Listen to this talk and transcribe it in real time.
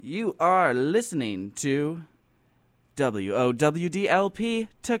You are listening to WOWDLP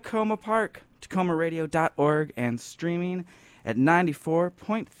Tacoma Park, TacomaRadio.org, and streaming at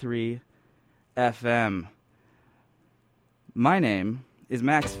 94.3 FM. My name is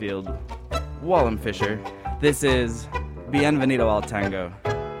Maxfield Wallenfisher. This is Bienvenido al Tango.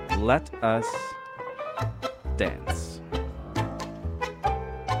 Let us dance.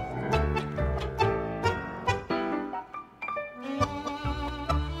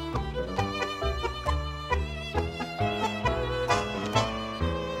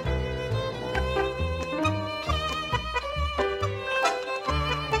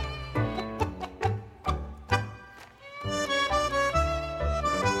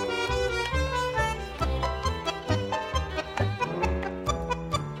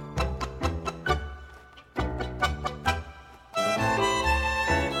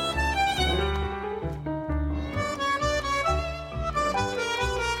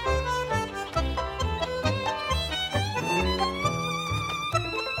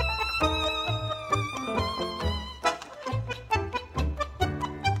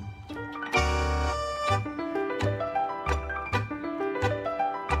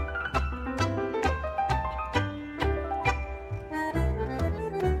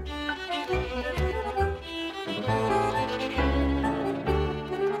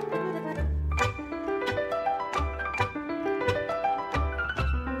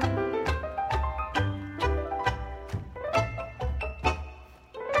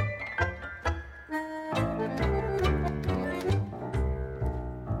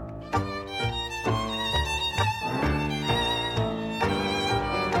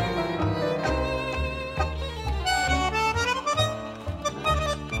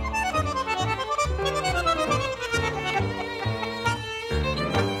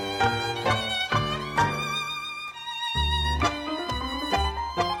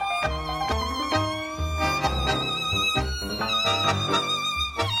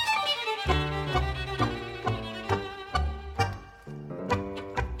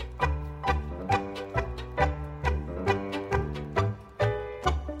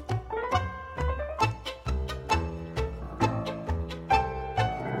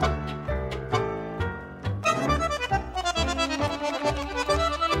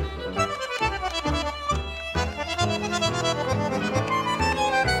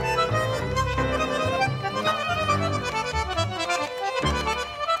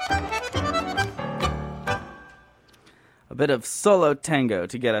 Bit of solo tango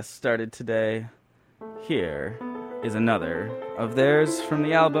to get us started today. Here is another of theirs from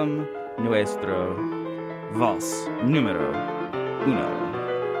the album Nuestro, Vals Número Uno.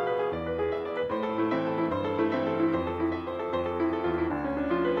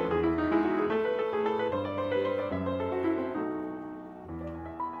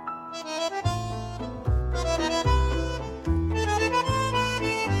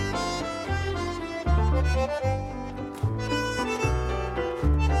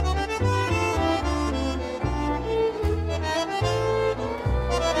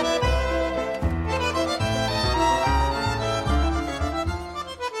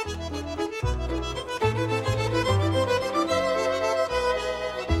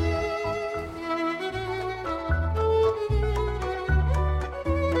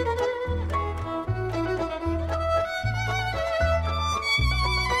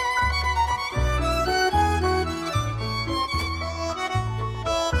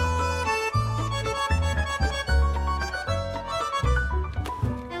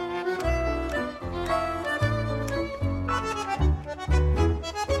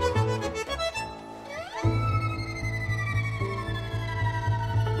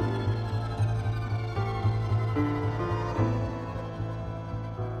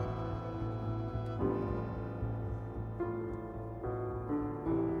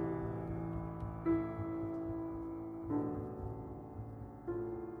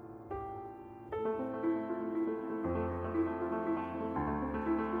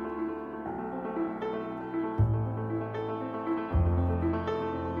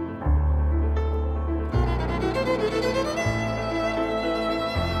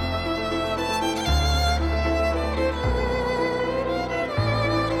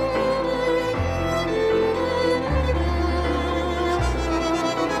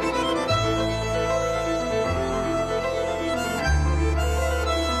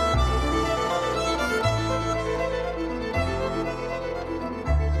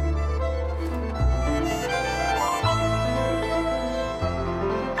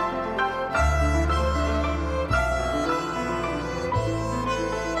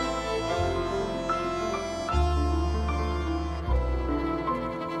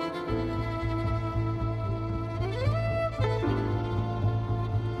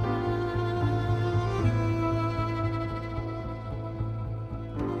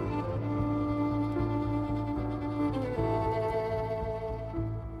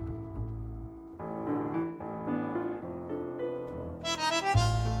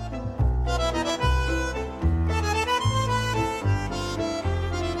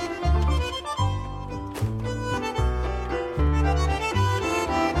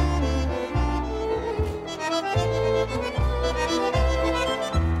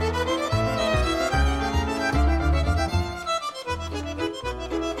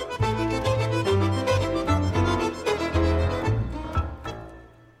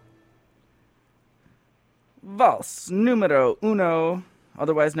 Vals Número Uno,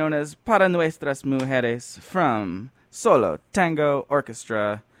 otherwise known as Para Nuestras Mujeres, from Solo Tango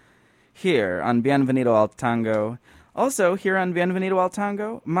Orchestra, here on Bienvenido al Tango. Also, here on Bienvenido al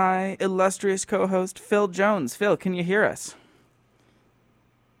Tango, my illustrious co-host, Phil Jones. Phil, can you hear us?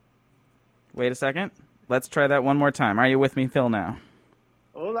 Wait a second. Let's try that one more time. Are you with me, Phil, now?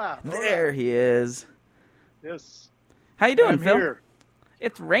 Hola. There he is. Yes. How you doing, I'm Phil? Here.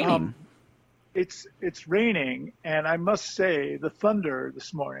 It's raining. It's raining, and I must say the thunder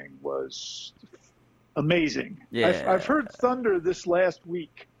this morning was amazing. Yeah. I've heard thunder this last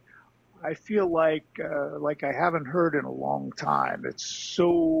week. I feel like I haven't heard in a long time. It's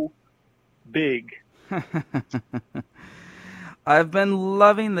so big. I've been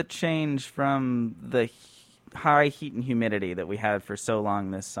loving the change from the high heat and humidity that we had for so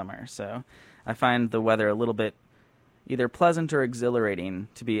long this summer. So I find the weather a little bit either pleasant or exhilarating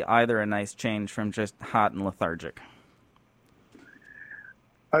to be either a nice change from just hot and lethargic.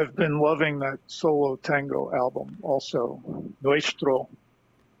 I've been loving that solo tango album also, Nuestro.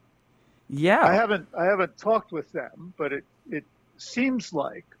 Yeah. I haven't talked with them, but it seems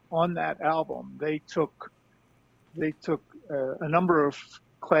like on that album they took a number of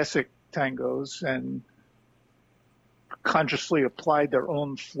classic tangos and consciously applied their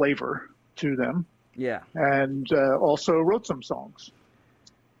own flavor to them. Yeah. And also wrote some songs.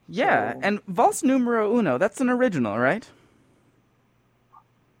 Yeah, So, and Vals Numero Uno, that's an original, right?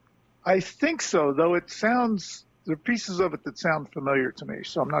 I think so, though there are pieces of it that sound familiar to me,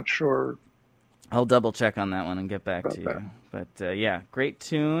 so I'm not sure. I'll double check on that one and get back to you. that. But yeah, great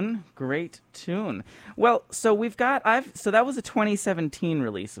tune. Well, so so that was a 2017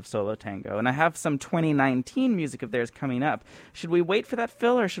 release of Solo Tango, and I have some 2019 music of theirs coming up. Should we wait for that,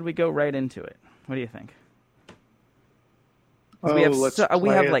 Phil, or should we go right into it? What do you think? We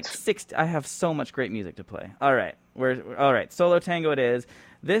have like 6. I have so much great music to play. All right, all right. Solo Tango it is.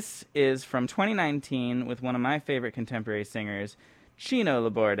 This is from 2019 with one of my favorite contemporary singers, Chino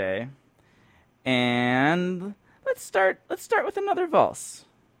Laborde. And let's start with another valse.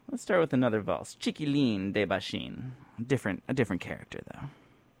 Chiquilin de Bachin. A different character though.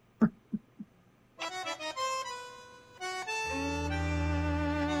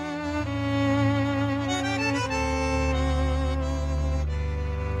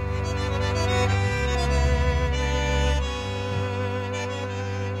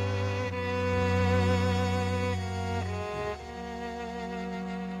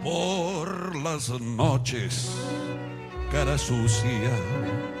 Por las noches, cara sucia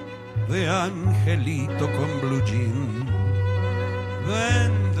de angelito con blue jean,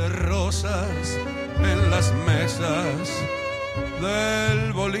 vende rosas en las mesas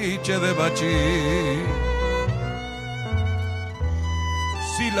del boliche de Bachín.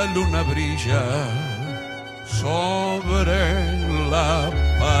 Si la luna brilla sobre la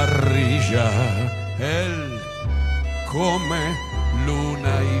parrilla, él come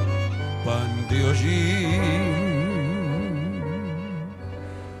luna y pan de hollín.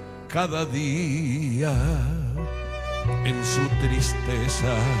 Cada día en su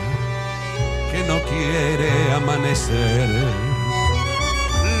tristeza que no quiere amanecer,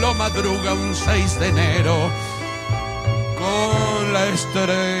 lo madruga un 6 de enero con la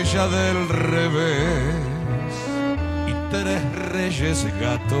estrella del revés, y 3 reyes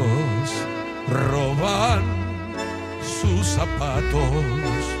gatos roban sus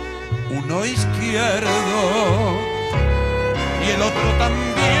zapatos, uno izquierdo y el otro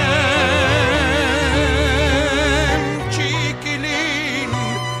también. Chiquilín,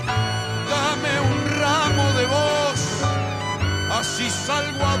 dame un ramo de voz, así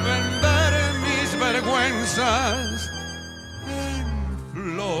salgo a vender mis vergüenzas en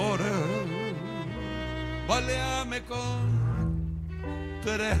flores. Baleame con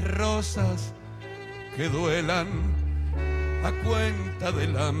 3 rosas que duelan a cuenta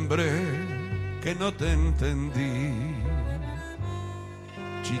del hambre que no te entendí,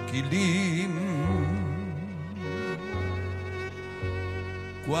 chiquilín.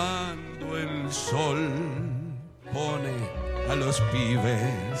 Cuando el sol pone a los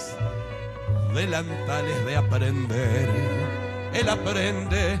pibes delantales de aprender, él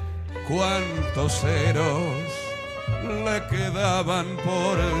aprende cuántos ceros le quedaban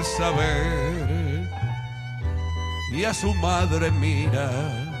por saber. Y a su madre mira,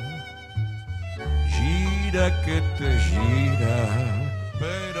 gira que te gira,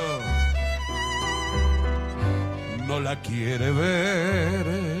 pero no la quiere ver.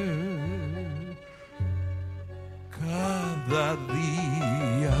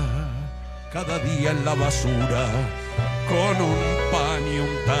 Cada día en la basura, con un pan y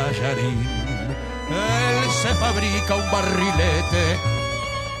un tallarín, Él se fabrica un barrilete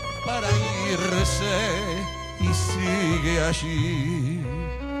para irse y sigue allí.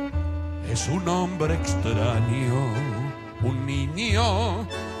 Es un hombre extraño, un niño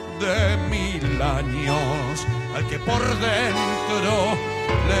de 1000 años, al que por dentro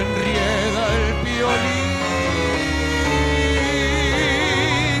le enrieda el violín.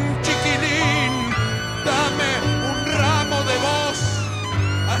 Chiquilín, dame un ramo de voz,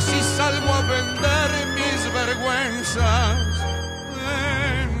 así salgo a vender mis vergüenzas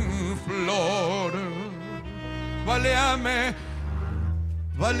en flor.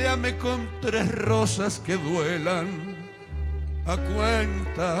 Valéame con 3 rosas que duelan a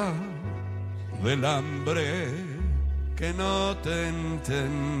cuenta del hambre que no te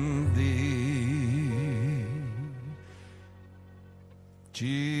entendí.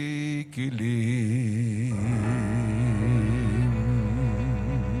 Chiquilín,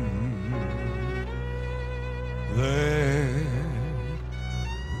 de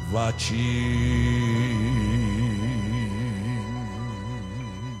Bachín.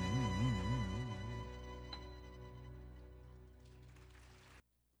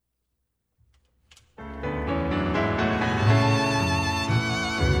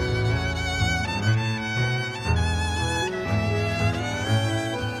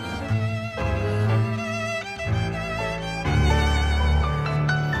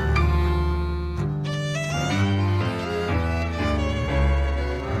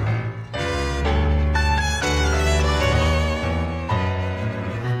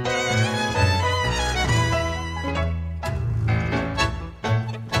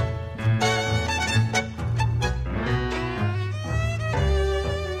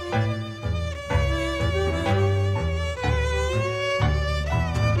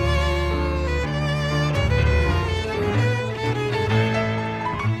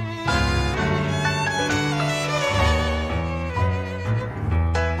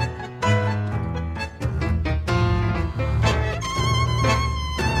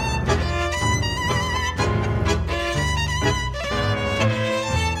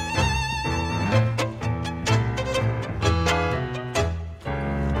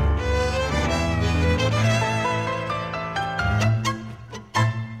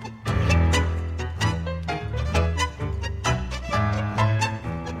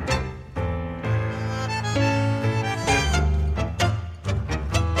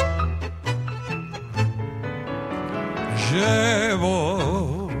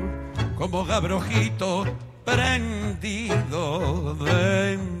 Llevo como gabrojito prendido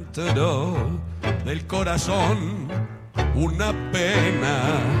dentro del corazón una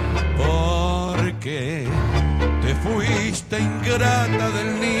pena porque te fuiste ingrata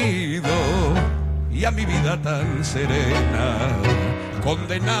del nido y a mi vida tan serena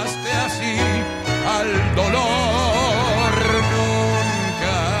condenaste así al dolor.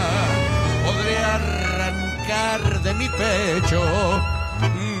 Nunca podré arrancar de mi pecho,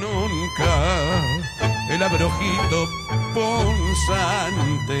 nunca, el abrojito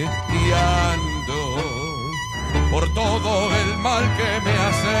punzante y ando por todo el mal que me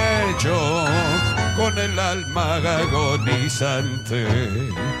has hecho, con el alma agonizante,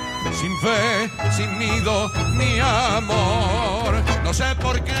 sin fe, sin nido ni amor. No sé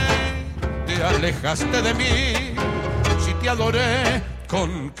por qué te alejaste de mí, si te adoré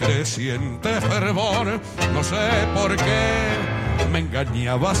con creciente fervor. No sé por qué me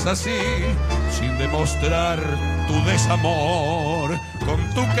engañabas así, sin demostrar tu desamor. Con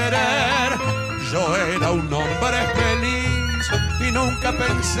tu querer yo era un hombre feliz y nunca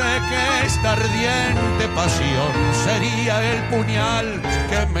pensé que esta ardiente pasión sería el puñal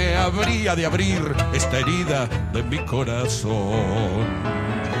que me habría de abrir esta herida de mi corazón.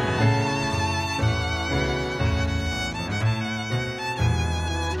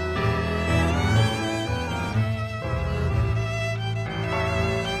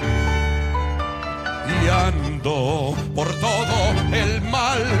 Por todo el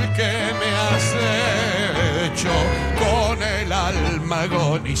mal que me has hecho, con el alma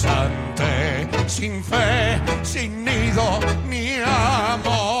agonizante, sin fe, sin nido ni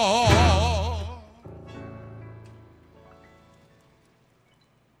amor.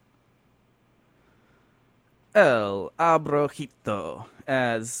 El Abrojito,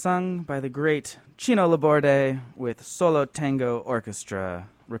 as sung by the great Chino Laborde with Solo Tango Orchestra,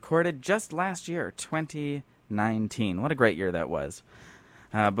 recorded just last year, 2019. What a great year that was.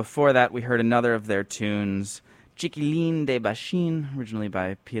 Before that, we heard another of their tunes, Chiquilin de Bachin, originally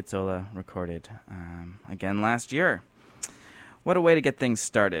by Piazzolla, recorded again last year. What a way to get things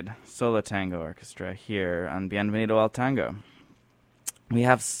started. Solo Tango Orchestra here on Bienvenido al Tango. We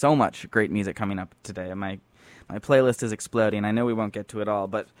have so much great music coming up today. My playlist is exploding. I know we won't get to it all,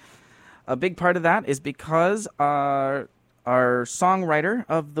 but a big part of that is because our songwriter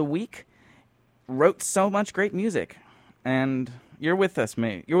of the week wrote so much great music. And you're with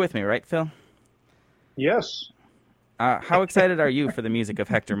me, right, Phil? Yes. How excited are you for the music of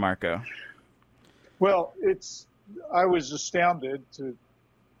Hector Marco? Well, I was astounded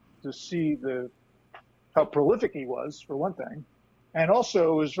to see how prolific he was, for one thing. And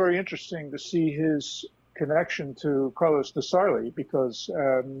also it was very interesting to see his connection to Carlos Di Sarli, because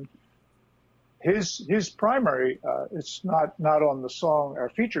his primary, it's not on the song, our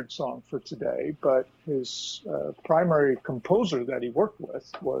featured song for today, but his primary composer that he worked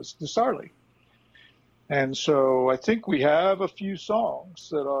with was Di Sarli. And so I think we have a few songs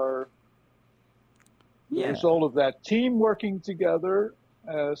that are the result of that team working together,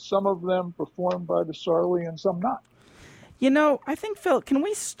 some of them performed by Di Sarli and some not. You know, I think, Phil, can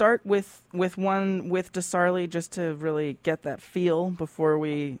we start with one with Di Sarli just to really get that feel before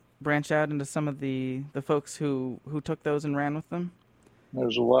we branch out into some of the folks who took those and ran with them?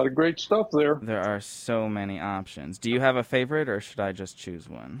 There's a lot of great stuff there. There are so many options. Do you have a favorite, or should I just choose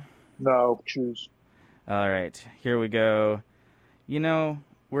one? No, choose. All right, here we go. You know,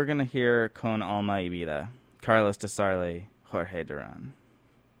 we're going to hear Con Alma y Vida, Carlos Di Sarli, Jorge Duran.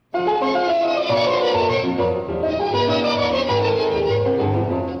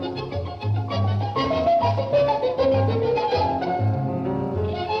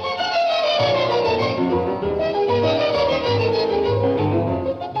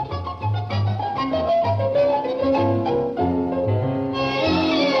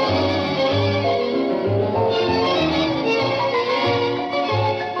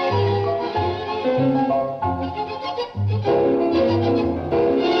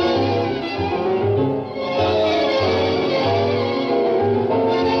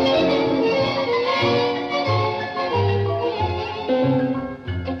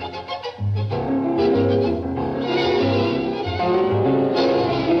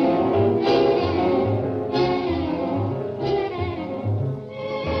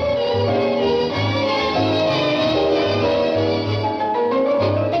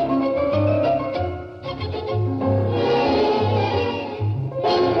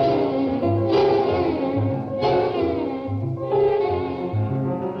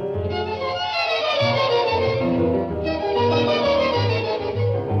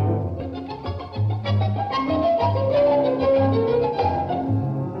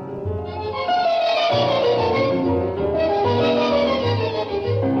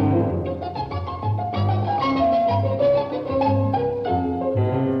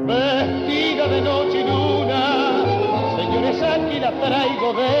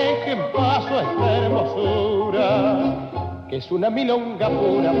 Una milonga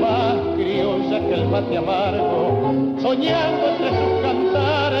pura, más criolla que el mate amargo, soñando entre sus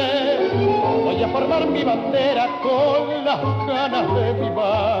cantares, voy a formar mi bandera con las ganas de mi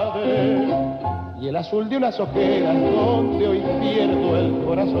madre, y el azul de unas ojeras donde hoy pierdo el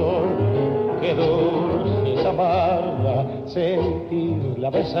corazón, qué dulce es amarla, sentirla,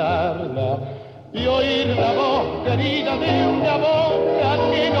 besarla, y oír la voz querida de una boca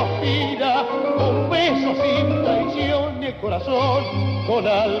que nos pida un beso sin traición ni el corazón con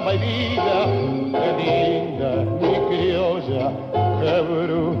alma y vida. Qué linda es mi criolla, qué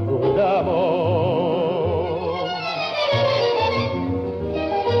brujo el amor.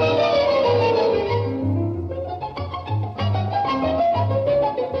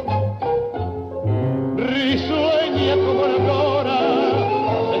 Risueña como la aurora,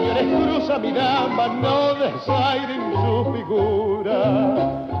 señores, cruza mi dama, no desairen su figura,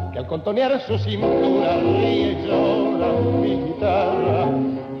 que al contonear su cintura ríe y llora mi guitarra,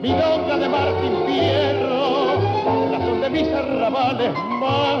 milonga de Martín Fierro, la son de mis arrabales,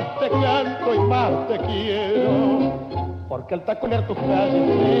 más te canto y más te quiero, porque al taconear tus calles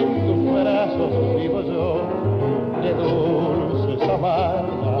en tus brazos vivo yo, qué dulce es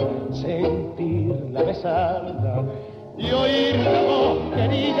amarla, sentirla, besarla, y oír la voz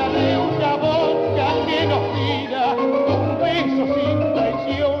querida de una boca que nos pida un beso sin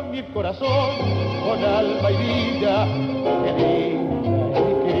traición ni el corazón con alma y vida. Qué linda es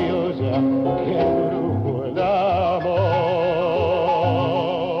mi criolla, qué brujo el amor.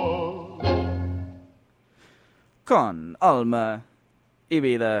 Con Alma y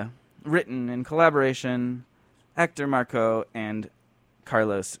Vida, written in collaboration, Hector Marco and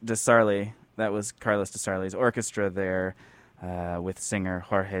Carlos Di Sarli. That was Carlos Di Sarli's orchestra there with singer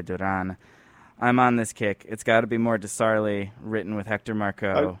Jorge Duran. I'm on this kick. It's got to be more Di Sarli, written with Hector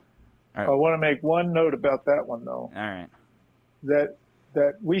Marco. I want to make one note about that one, though. All right. That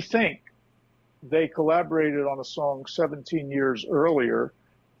that we think they collaborated on a song 17 years earlier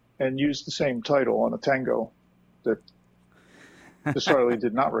and used the same title on a tango that Di Sarli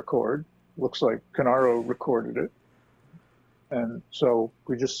did not record. Looks like Canaro recorded it. And so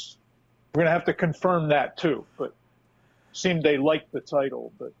we're going to have to confirm that too. But seemed they liked the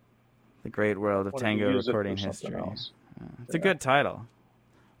title, but The Great World of Tango Recording History. It's a good title.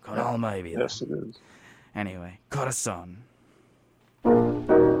 Con alma y vida. Yes, it is. Anyway, Corazón.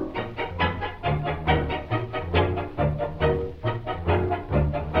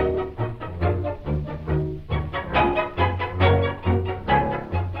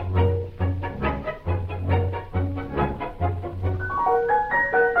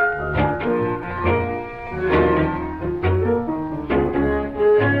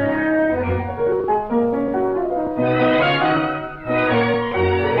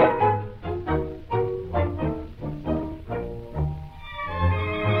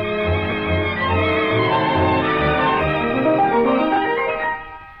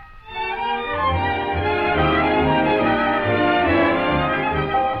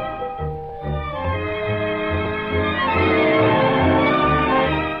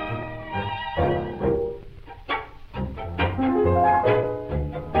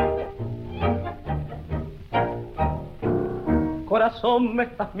 Corazón, me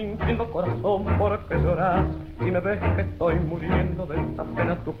estás mintiendo, corazón, porque lloras y me ves que estoy muriendo de esta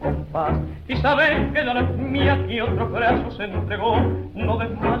pena tu compás y sabes que ya no es mía que otro brazo se entregó. No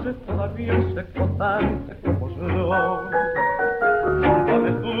desmayes todavía seco tanto como yo.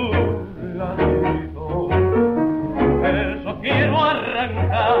 Dame tu latido, que yo quiero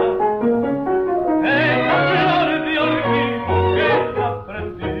arrancar esa flor de olvido que ha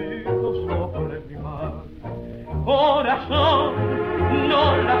prendido sobre mi mar. Corazón, no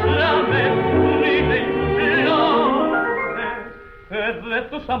las llames ni te implores, que de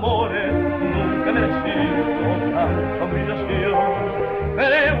tus amores nunca he merecido tanta humillación.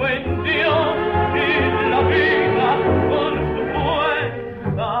 Creo en Dios y la vida con su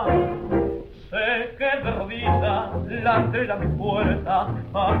fuerza, sé que de rodillas late a mi puerta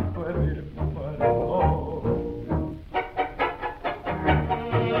a pedir perdón.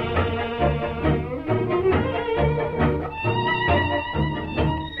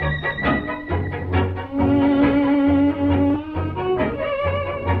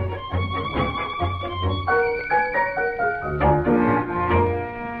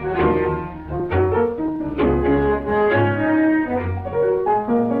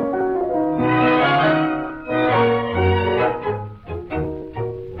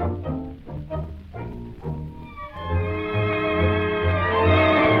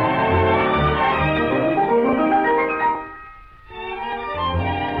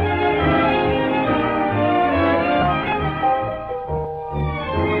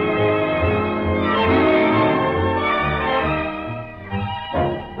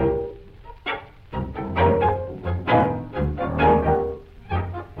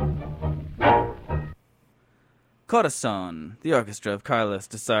 Corazón, the orchestra of Carlos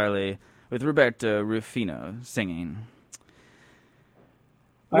Di Sarli, with Roberto Rufino singing.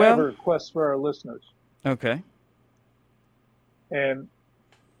 I have a request for our listeners. Okay. And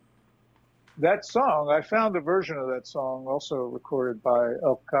that song, I found a version of that song also recorded by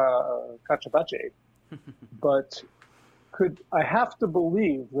El Cachabache, but I have to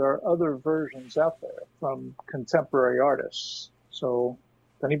believe there are other versions out there from contemporary artists. So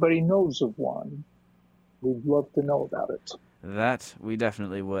if anybody knows of one, we'd love to know about it. That we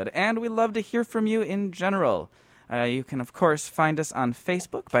definitely would. And we love to hear from you in general. You can, of course, find us on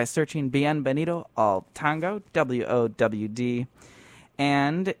Facebook by searching Bienvenido al Tango, WOWD.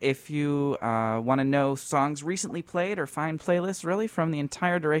 And if you want to know songs recently played or find playlists, really, from the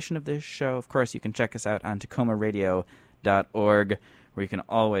entire duration of this show, of course, you can check us out on TacomaRadio.org, where you can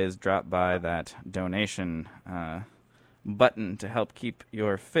always drop by that donation button to help keep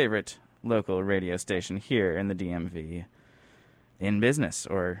your favorite local radio station here in the DMV in business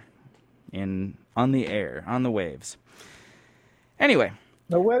or on the air, on the waves. Anyway.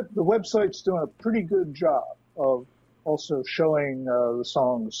 The website's doing a pretty good job of also showing the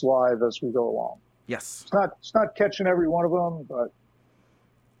songs live as we go along. Yes. It's not catching every one of them, but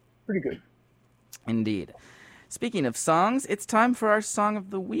pretty good. Indeed. Speaking of songs, it's time for our Song of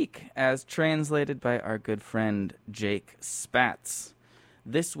the Week, as translated by our good friend Jake Spatz.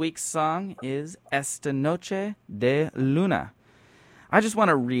 This week's song is Esta Noche de Luna. I just want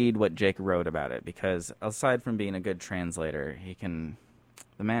to read what Jake wrote about it, because aside from being a good translator,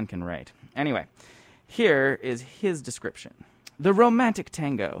 the man can write. Anyway, here is his description. The romantic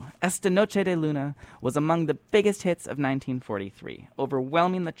tango, Esta Noche de Luna, was among the biggest hits of 1943,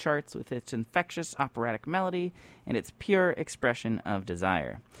 overwhelming the charts with its infectious operatic melody and its pure expression of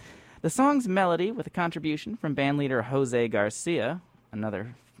desire. The song's melody, with a contribution from bandleader Jose Garcia,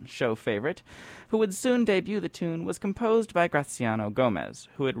 another show favorite, who would soon debut the tune, was composed by Graciano Gomez,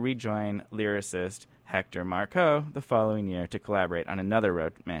 who would rejoin lyricist Hector Marco the following year to collaborate on another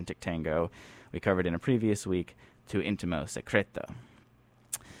romantic tango we covered in a previous week, Tu Intimo Secreto.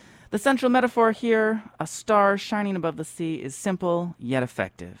 The central metaphor here, a star shining above the sea, is simple yet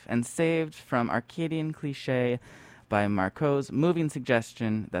effective, and saved from Arcadian cliché by Marco's moving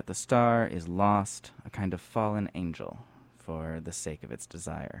suggestion that the star is lost, a kind of fallen angel, for the sake of its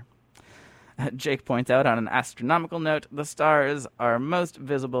desire. Jake points out on an astronomical note, the stars are most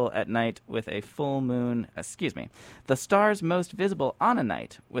visible at night with a full moon. The stars most visible on a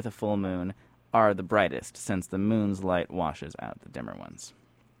night with a full moon are the brightest, since the moon's light washes out the dimmer ones.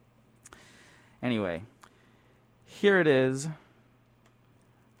 Anyway, here it is.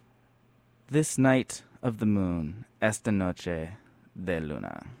 This night of the moon, Esta Noche de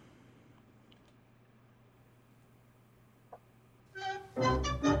Luna.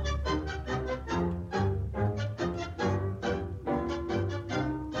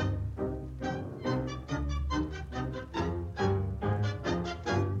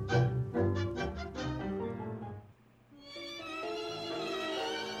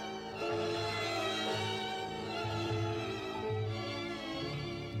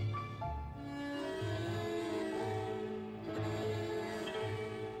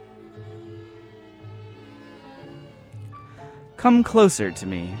 Come closer to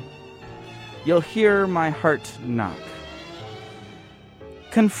me. You'll hear my heart knock.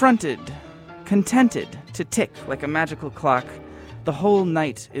 Confronted, contented to tick like a magical clock, the whole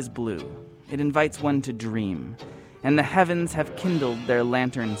night is blue. It invites one to dream, and the heavens have kindled their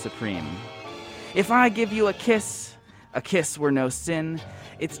lantern supreme. If I give you a kiss were no sin.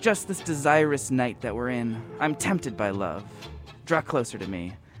 It's just this desirous night that we're in. I'm tempted by love. Draw closer to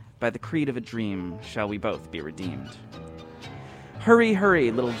me. By the creed of a dream shall we both be redeemed. Hurry,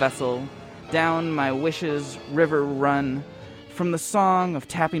 hurry, little vessel, down my wishes' river run. From the song of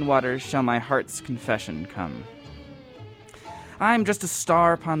tapping waters shall my heart's confession come. I'm just a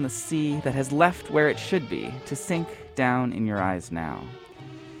star upon the sea that has left where it should be to sink down in your eyes now.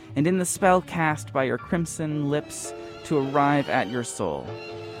 And in the spell cast by your crimson lips to arrive at your soul,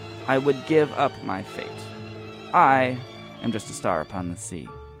 I would give up my fate. I am just a star upon the sea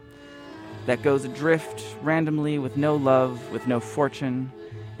that goes adrift randomly with no love, with no fortune,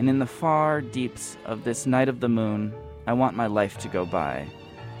 and in the far deeps of this night of the moon, I want my life to go by,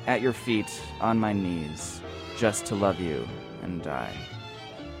 at your feet, on my knees, just to love you and die.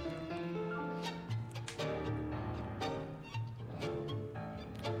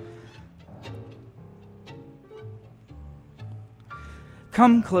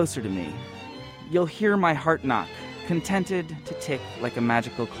 Come closer to me. You'll hear my heart knock, contented to tick like a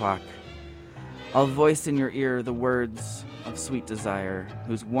magical clock. I'll voice in your ear the words of sweet desire,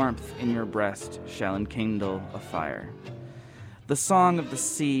 whose warmth in your breast shall enkindle a fire. The song of the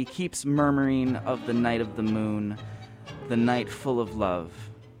sea keeps murmuring of the night of the moon, the night full of love.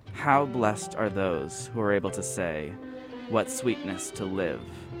 How blessed are those who are able to say, what sweetness to live,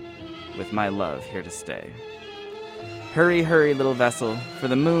 with my love here to stay. Hurry, hurry, little vessel, for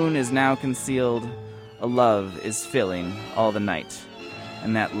the moon is now concealed. A love is filling all the night,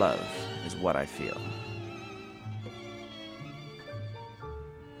 and that love is what I feel.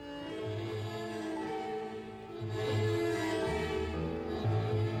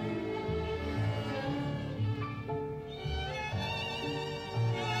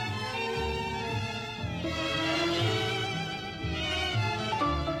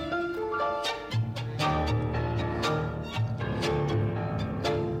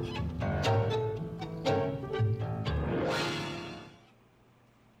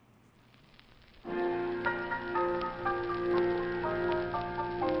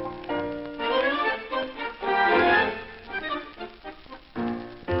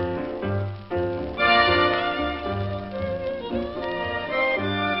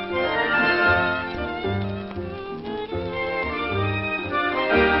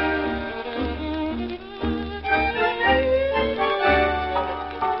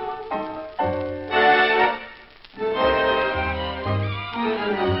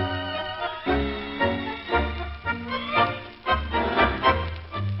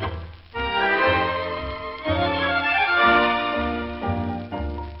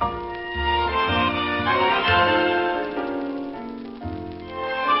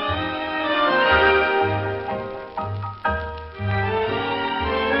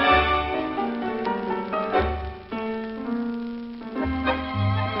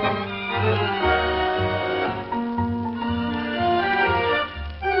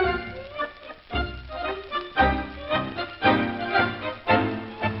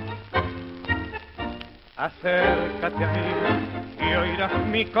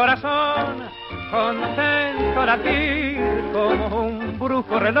 mi corazón contento latir como un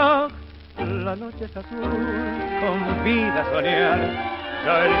brujo reloj. La noche es azul, con vida soñar,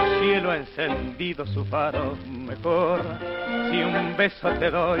 ya el cielo ha encendido su faro. Mejor si un beso te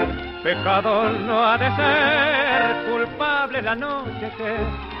doy, pecado no ha de ser, culpable la noche que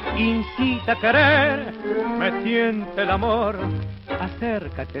incita a querer, me tiente el amor,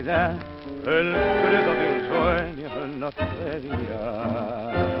 acércate ya, el credo de un sueño no te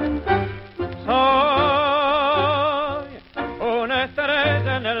dirá. Soy una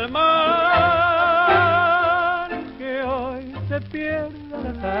estrella en el mar que hoy se pierde al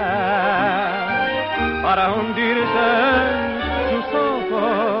azar para hundirse en sus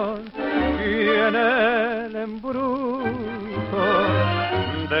ojos y en el embrujo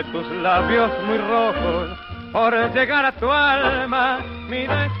de tus labios muy rojos. Por llegar a tu alma mi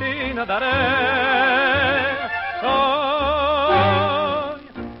destino daré. Soy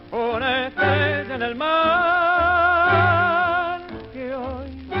una estrella en el mar que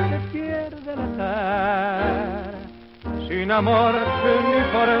hoy se pierde al azar, sin amor ni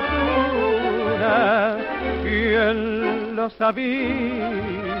fortuna, y en los abismos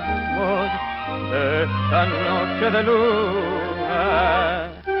de esta noche de luna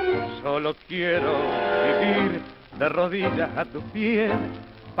solo quiero vivir de rodillas a tus pies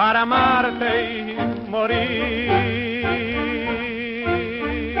para amarte y morir.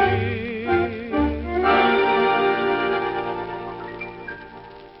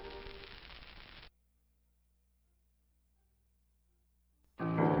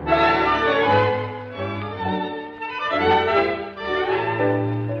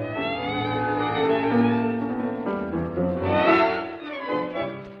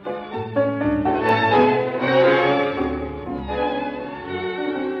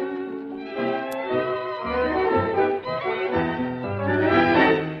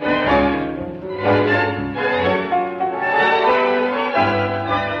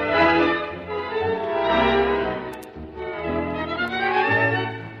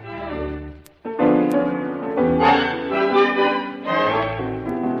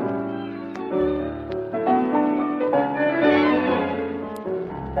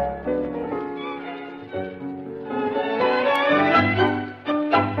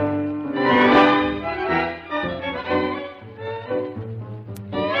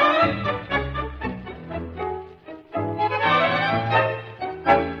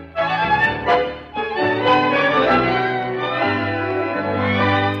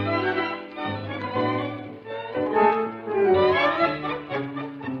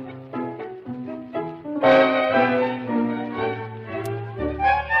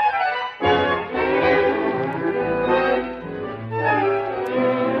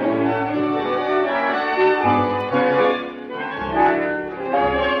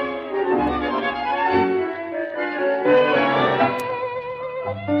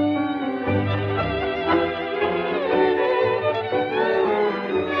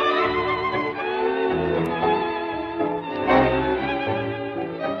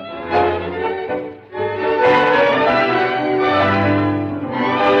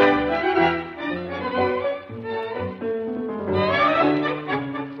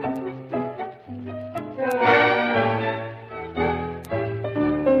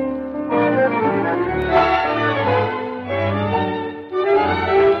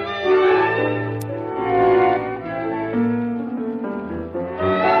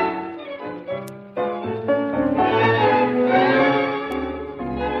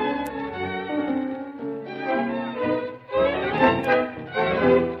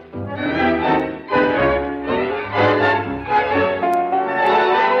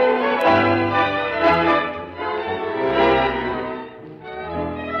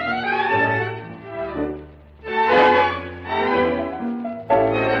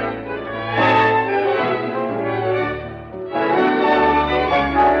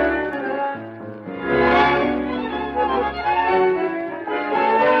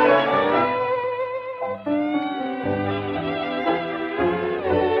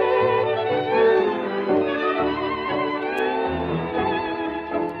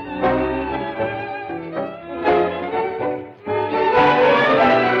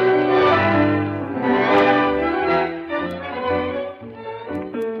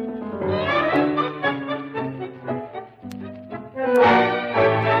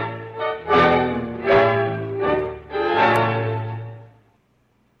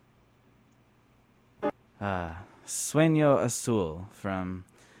 Sueño Azul from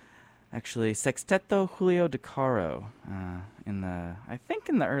actually Sexteto Julio de Caro in the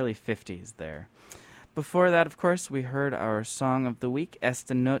early 50s there. Before that, of course, we heard our song of the week,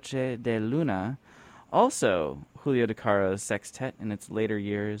 Esta Noche de Luna, also Julio De Caro's sextet in its later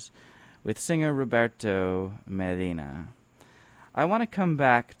years, with singer Roberto Medina. I want to come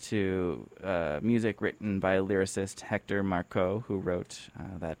back to music written by lyricist Hector Marco, who wrote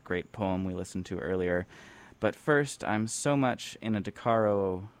that great poem we listened to earlier. But first, I'm so much in a De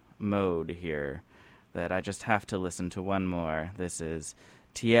Caro mode here that I just have to listen to one more. This is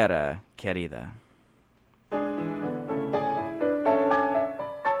Tierra Querida.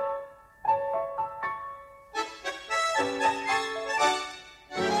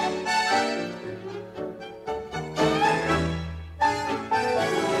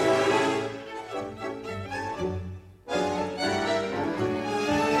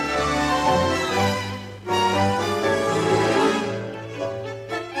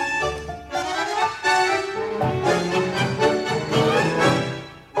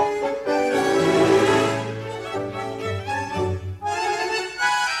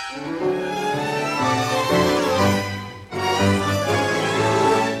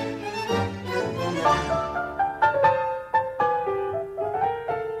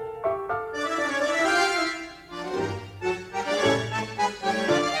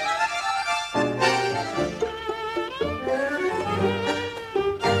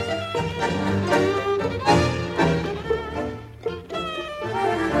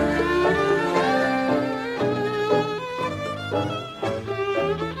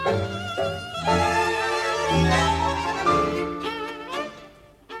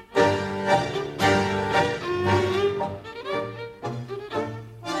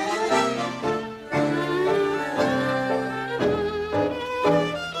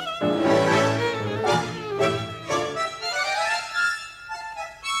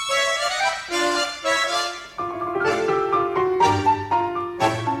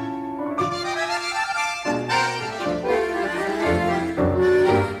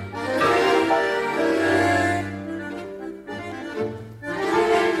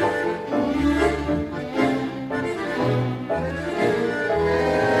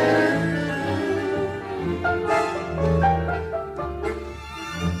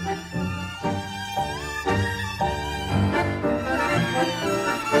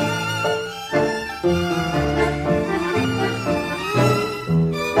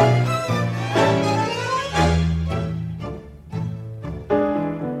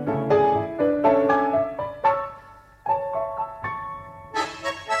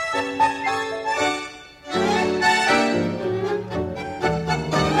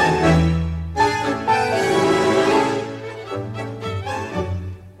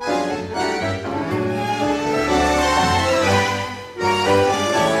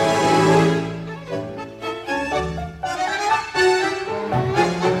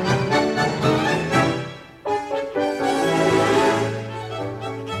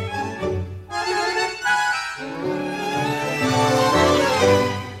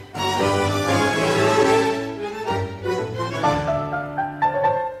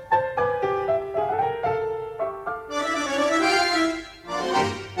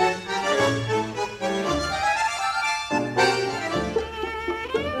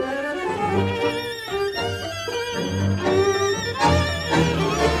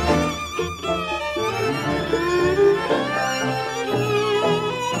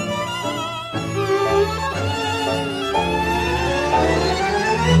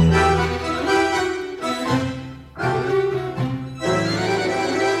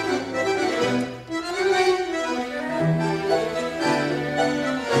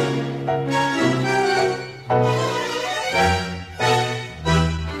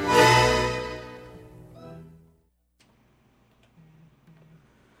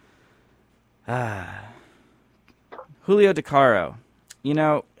 Julio De Caro. You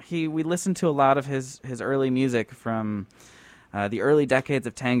know, we listened to a lot of his early music from the early decades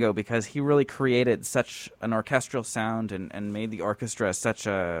of tango because he really created such an orchestral sound and made the orchestra such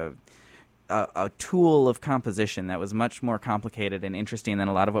a tool of composition that was much more complicated and interesting than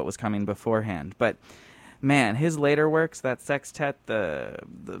a lot of what was coming beforehand. But man, his later works, that sextet, the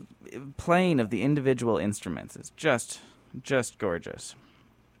playing of the individual instruments is just gorgeous.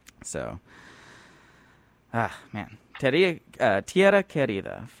 So, man. Tierra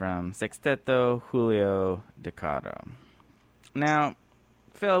Querida from Sexteto Julio De Caro. Now,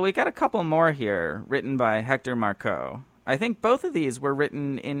 Phil, we got a couple more here written by Hector Marco. I think both of these were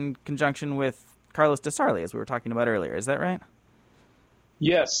written in conjunction with Carlos Di Sarli, as we were talking about earlier. Is that right?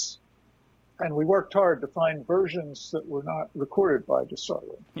 Yes. And we worked hard to find versions that were not recorded by Di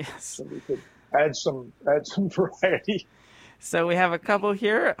Sarli. Yes. So we could add some variety. So we have a couple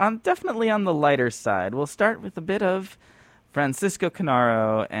here, definitely on the lighter side. We'll start with a bit of Francisco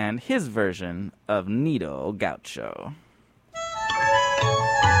Canaro and his version of Nido Gaucho.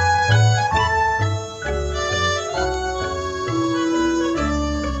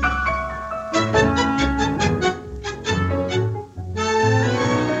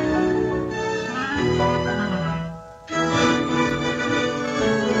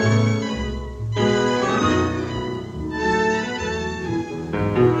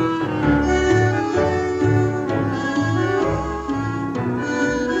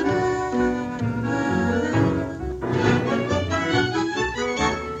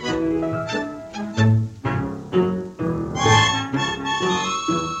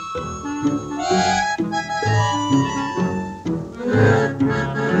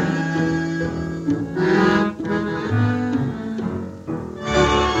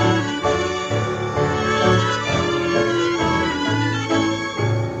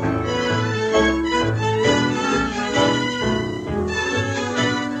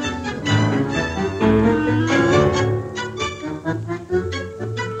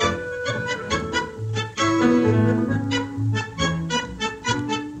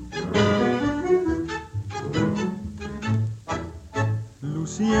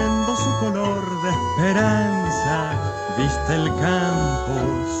 Luciendo su color de esperanza, viste el campo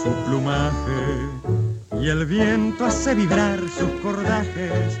su plumaje y el viento hace vibrar sus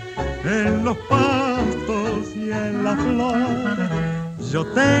cordajes en los pastos y en la flor. Yo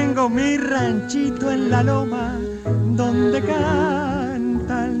tengo mi ranchito en la loma donde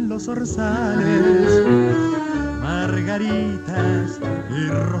cantan los orzales. Margaritas y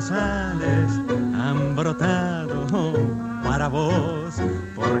rosales han brotado para vos,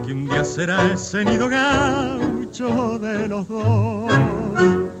 porque un día será ese nido gaucho de los dos.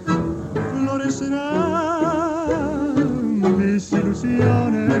 Florecerán mis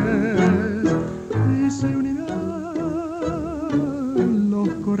ilusiones y se unirán los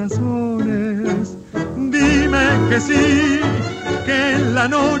corazones. Dime que sí, que en la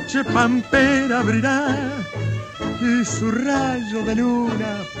noche pampera abrirá y su rayo de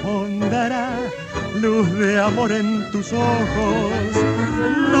luna fondará luz de amor en tus ojos.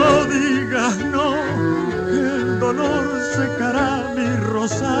 No digas no, que el dolor secará mi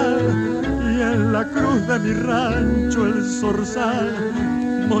rosal y en la cruz de mi rancho el zorzal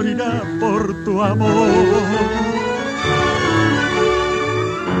morirá por tu amor.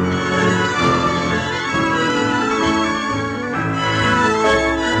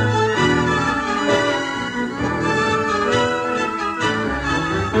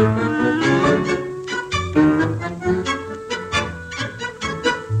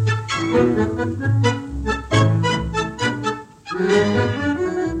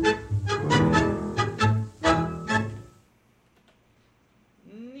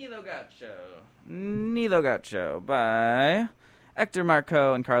 Nido Gaucho by Hector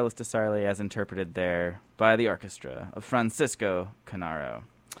Marco and Carlos Di Sarli, as interpreted there by the orchestra of Francisco Canaro.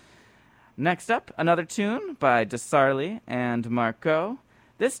 Next up, another tune by Di Sarli and Marco,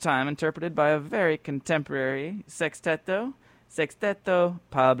 this time interpreted by a very contemporary sexteto, Sexteto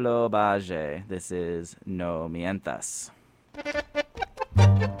Pablo Baje. This is No Mientas.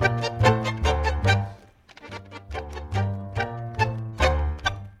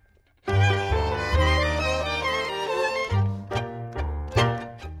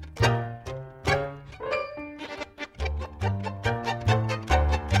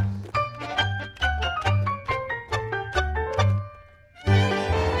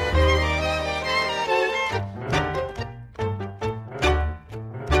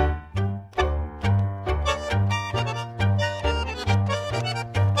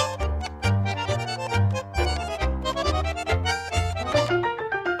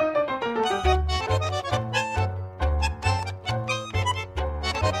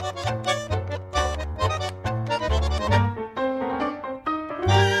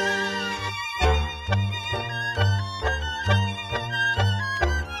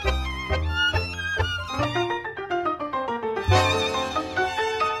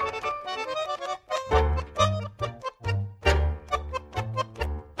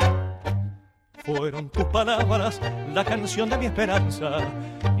 Fueron tus palabras la canción de mi esperanza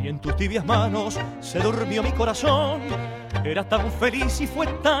y en tus tibias manos se durmió mi corazón. Era tan feliz y fue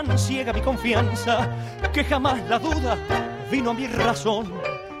tan ciega mi confianza que jamás la duda vino a mi razón.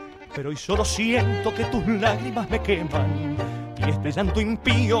 Pero hoy solo siento que tus lágrimas me queman y este llanto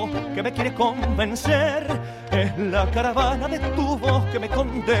impío que me quiere convencer es la caravana de tu voz que me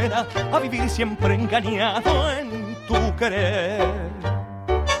condena a vivir siempre engañado en tu querer.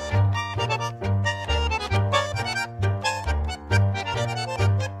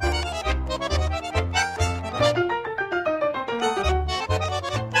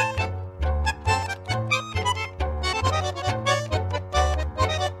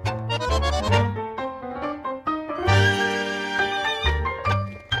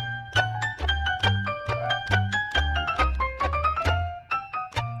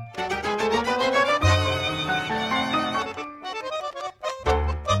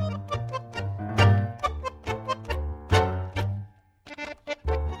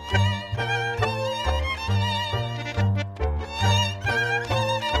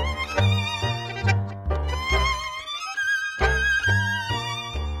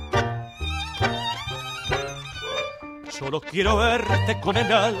 Solo quiero verte con el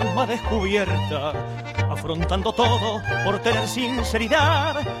alma descubierta, afrontando todo por tener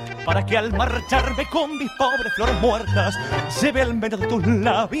sinceridad, para que al marcharme con mis pobres flores muertas lleve al menos de tus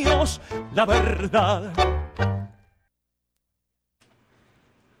labios la verdad.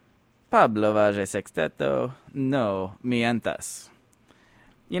 Pablo Valle Sexteto, no mientas.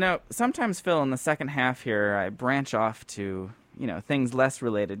 You know, sometimes, Phil, in the second half here, I branch off to, you know, things less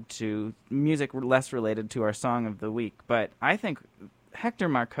related to music, less related to our song of the week. But I think Hector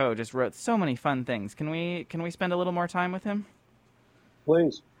Marco just wrote so many fun things. Can we spend a little more time with him?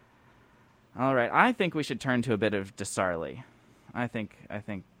 Please. All right. I think we should turn to a bit of Di Sarli. I think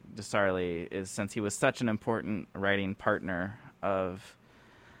Di Sarli is, since he was such an important writing partner of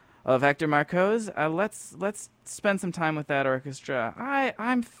Hector Marco's, let's spend some time with that orchestra.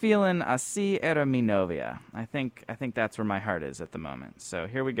 I'm feeling Así era mi novia. I think that's where my heart is at the moment. So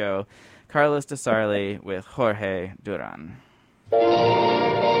here we go, Carlos Di Sarli with Jorge Duran.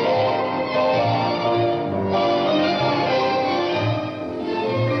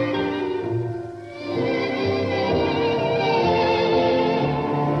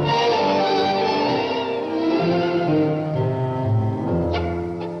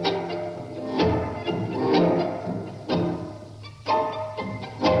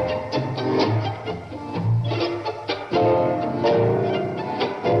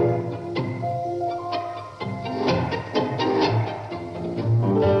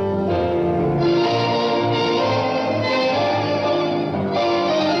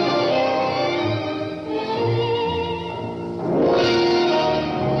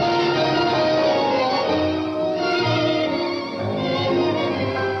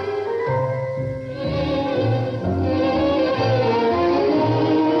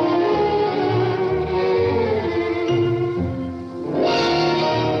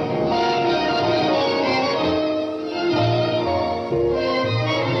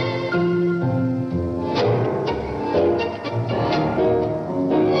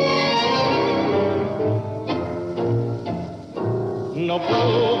 No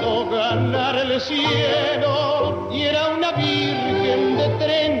pudo ganar el cielo y era una virgen de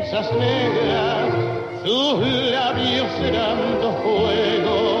trenzas negras. Sus labios eran dos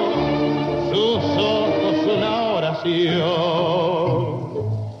fuegos, sus ojos una oración.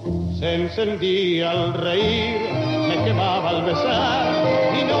 Se encendía al reír, me quemaba al besar,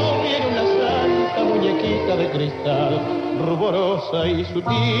 y no era una santa muñequita de cristal, ruborosa y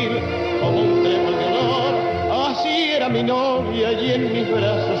sutil como un trébol de olor. Así era mi novia y en mis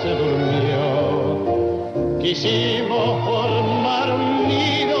brazos se durmió. Quisimos formar un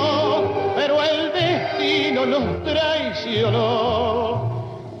nido, pero el destino nos traicionó.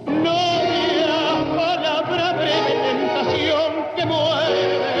 Novia, palabra breve, tentación que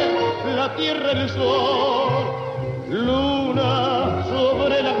mueve la tierra y el sol. Luna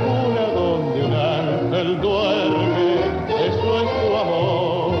sobre la cuna donde un ángel duerme, eso es tu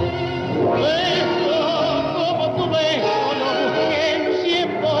amor.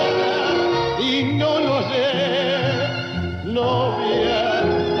 Novia,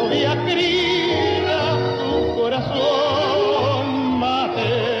 novia querida, tu corazón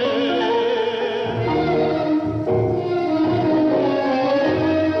mate.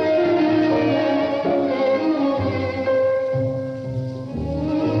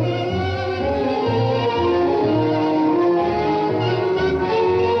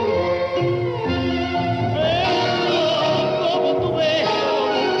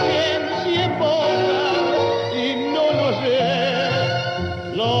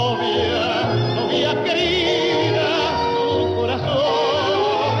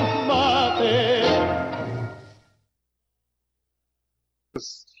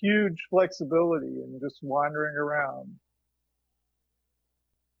 Huge flexibility in just wandering around.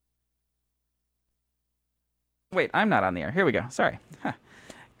 Wait, I'm not on the air. Here we go. Sorry. Huh.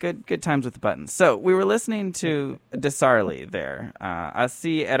 Good times with the buttons. So we were listening to Di Sarli there,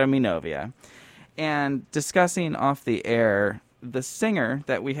 Así era mi novia, and discussing off the air the singer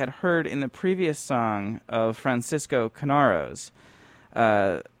that we had heard in the previous song of Francisco Canaro's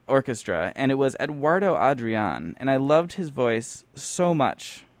orchestra, and it was Eduardo Adrián, and I loved his voice so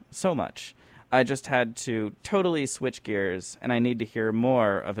much. I just had to totally switch gears, and I need to hear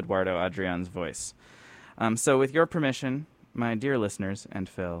more of Eduardo Adrián's voice. So with your permission, my dear listeners and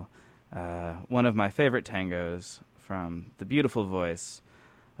Phil, one of my favorite tangos from the beautiful voice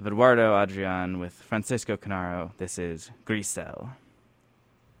of Eduardo Adrián with Francisco Canaro, this is Grisel.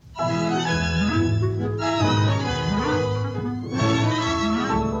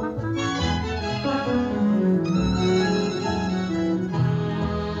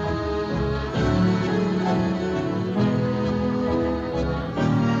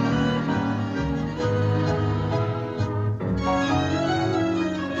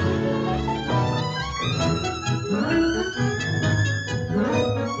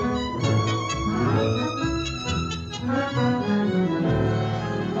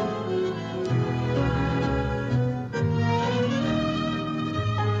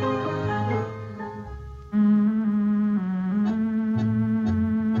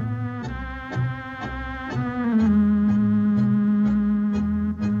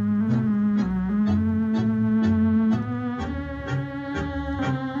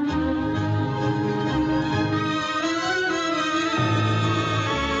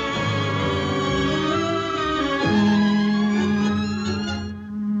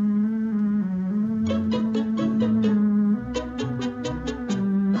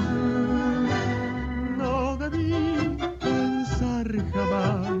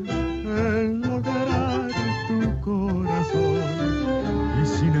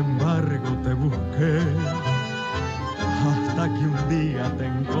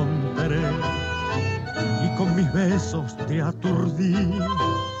 con mis besos te aturdí,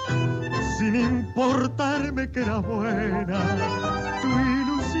 sin importarme que era buena. Tu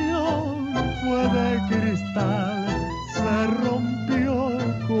ilusión fue de cristal, se rompió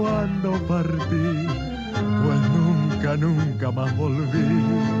cuando partí, pues nunca, nunca más volví.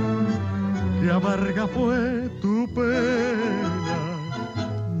 Qué amarga fue tu pena,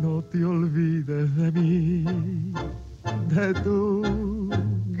 no te olvides de mí, de tu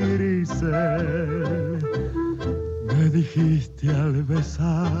grisel. Me dijiste al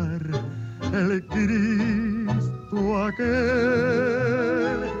besar el Cristo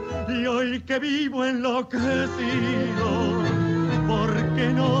aquel, y hoy que vivo enloquecido, porque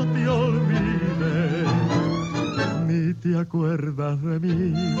no te olvides, ni te acuerdas de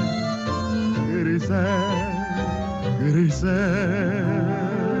mí, Grisel, Grisel.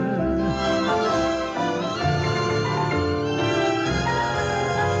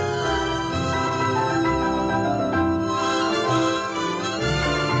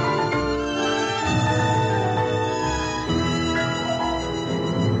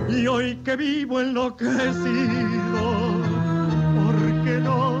 Y hoy que vivo enloquecido, porque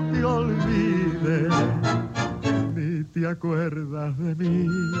no te olvides, ni te acuerdas de mí,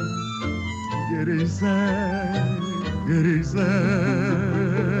 Grisel, Grisel.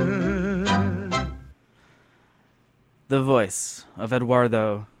 The voice of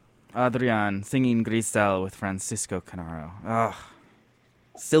Eduardo Adrián singing Grisel with Francisco Canaro. Ah,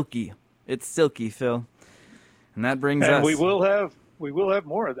 silky. It's silky, Phil. And that brings us... And we will have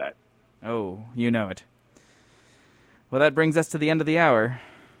more of that. Oh, you know it. Well, that brings us to the end of the hour.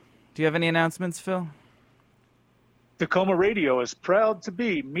 Do you have any announcements, Phil? Tacoma Radio is proud to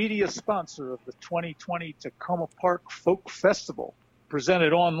be media sponsor of the 2020 Tacoma Park Folk Festival,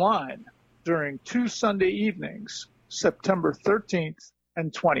 presented online during 2 Sunday evenings, September 13th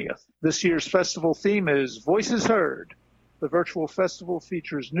and 20th. This year's festival theme is Voices Heard. The virtual festival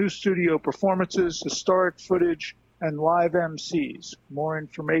features new studio performances, historic footage, and live MCs. More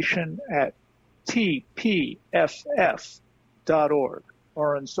information at tpff.org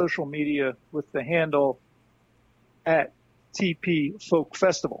or on social media with the handle at TP Folk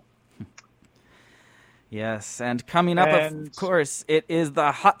Festival. Yes, and coming up, of course, it is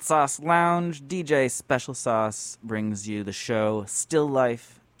the Hot Sauce Lounge. DJ Special Sauce brings you the show Still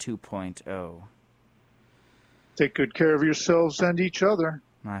Life 2.0. Take good care of yourselves and each other.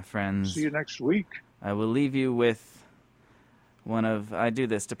 My friends. See you next week. I will leave you with I do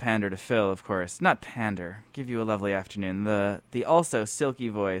this to pander to Phil, of course. Not pander. Give you a lovely afternoon. The also silky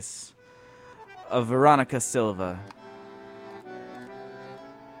voice of Veronika Silva,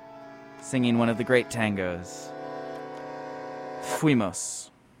 singing one of the great tangos,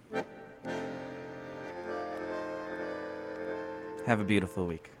 Fuimos. Have a beautiful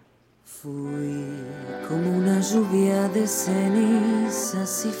week. Fui como una lluvia de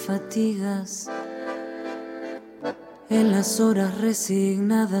cenizas y fatigas en las horas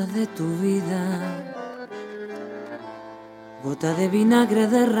resignadas de tu vida. Gota de vinagre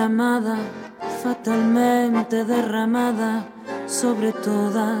derramada, fatalmente derramada sobre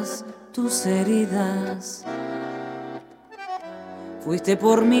todas tus heridas. Fuiste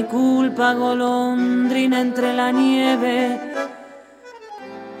por mi culpa golondrina entre la nieve,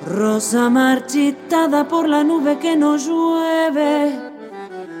 rosa marchitada por la nube que no llueve.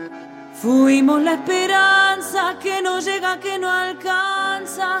 Fuimos la esperanza que no llega, que no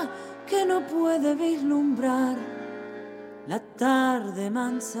alcanza, que no puede vislumbrar la tarde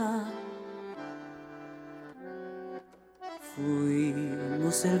mansa.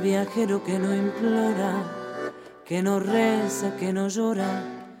 Fuimos el viajero que no implora, que no reza, que no llora,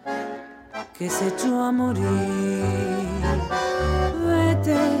 que se echó a morir.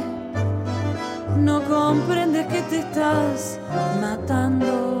 Vete, no comprendes que te estás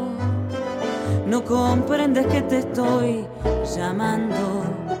matando, no comprendes que te estoy llamando.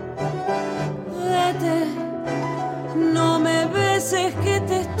 Vete, no me beses que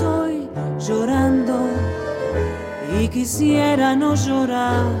te estoy llorando y quisiera no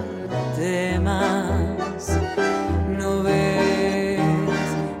llorarte más. No ves,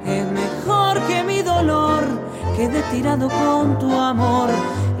 es mejor que mi dolor quede tirado con tu amor,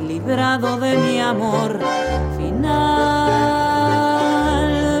 librado de mi amor final.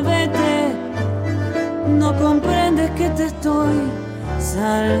 Vete, no comprendes que te estoy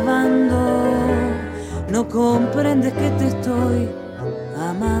salvando, no comprendes que te estoy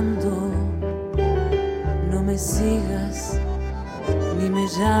amando. No me sigas, ni me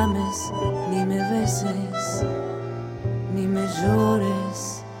llames, ni me beses, ni me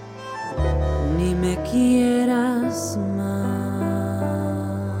llores, ni me quieras más.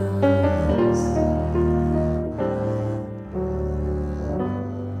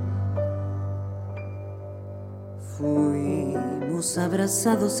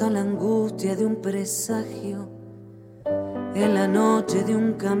 abrazados a la angustia de un presagio, en la noche de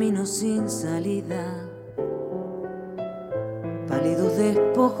un camino sin salida, pálidos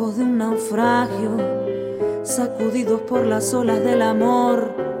despojos de un naufragio, sacudidos por las olas del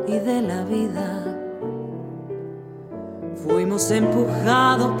amor y de la vida. Fuimos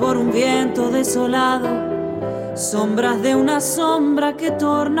empujados por un viento desolado, sombras de una sombra que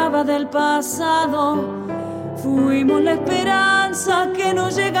tornaba del pasado. Fuimos la esperanza que no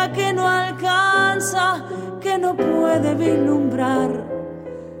llega, que no alcanza, que no puede vislumbrar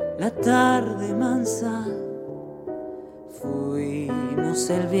la tarde mansa. Fuimos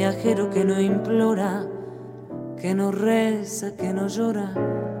el viajero que no implora, que no reza, que no llora,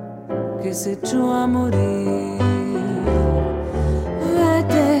 que se echó a morir.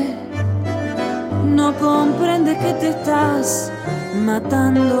 Vete, no comprendes que te estás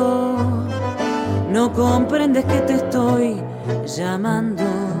matando, no comprendes que te estoy llamando.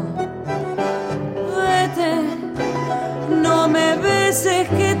 Vete, no me beses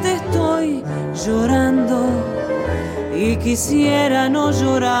que te estoy llorando y quisiera no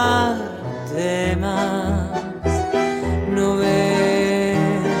llorarte más. No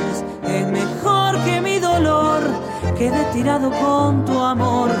ves, es mejor que mi dolor quede tirado con tu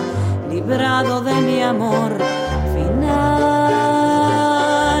amor, librado de mi amor final.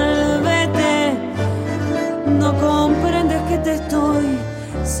 Vete, no comprendes que te estoy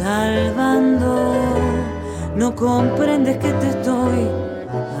salvando, no comprendes que te estoy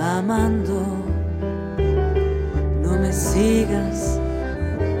amando. No me sigas,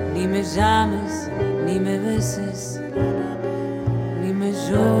 ni me llames, ni me beses, ni me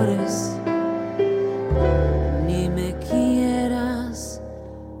llores.